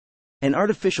An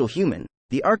artificial human,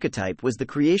 the archetype was the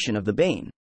creation of the Bane.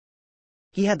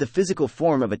 He had the physical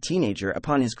form of a teenager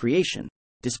upon his creation,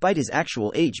 despite his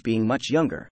actual age being much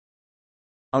younger.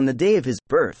 On the day of his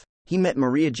birth, he met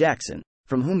Maria Jackson,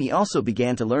 from whom he also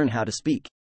began to learn how to speak.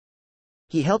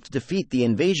 He helped defeat the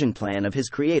invasion plan of his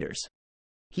creators.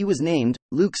 He was named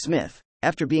Luke Smith,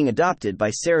 after being adopted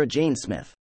by Sarah Jane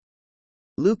Smith.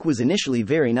 Luke was initially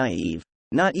very naive,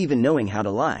 not even knowing how to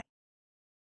lie.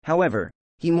 However,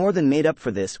 he more than made up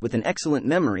for this with an excellent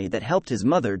memory that helped his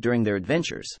mother during their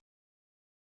adventures.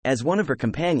 As one of her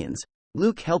companions,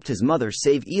 Luke helped his mother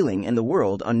save Ealing and the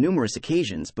world on numerous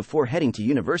occasions before heading to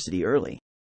university early.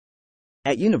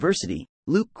 At university,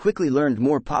 Luke quickly learned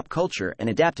more pop culture and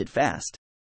adapted fast.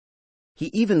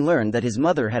 He even learned that his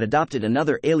mother had adopted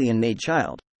another alien-made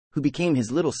child, who became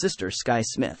his little sister Sky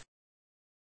Smith.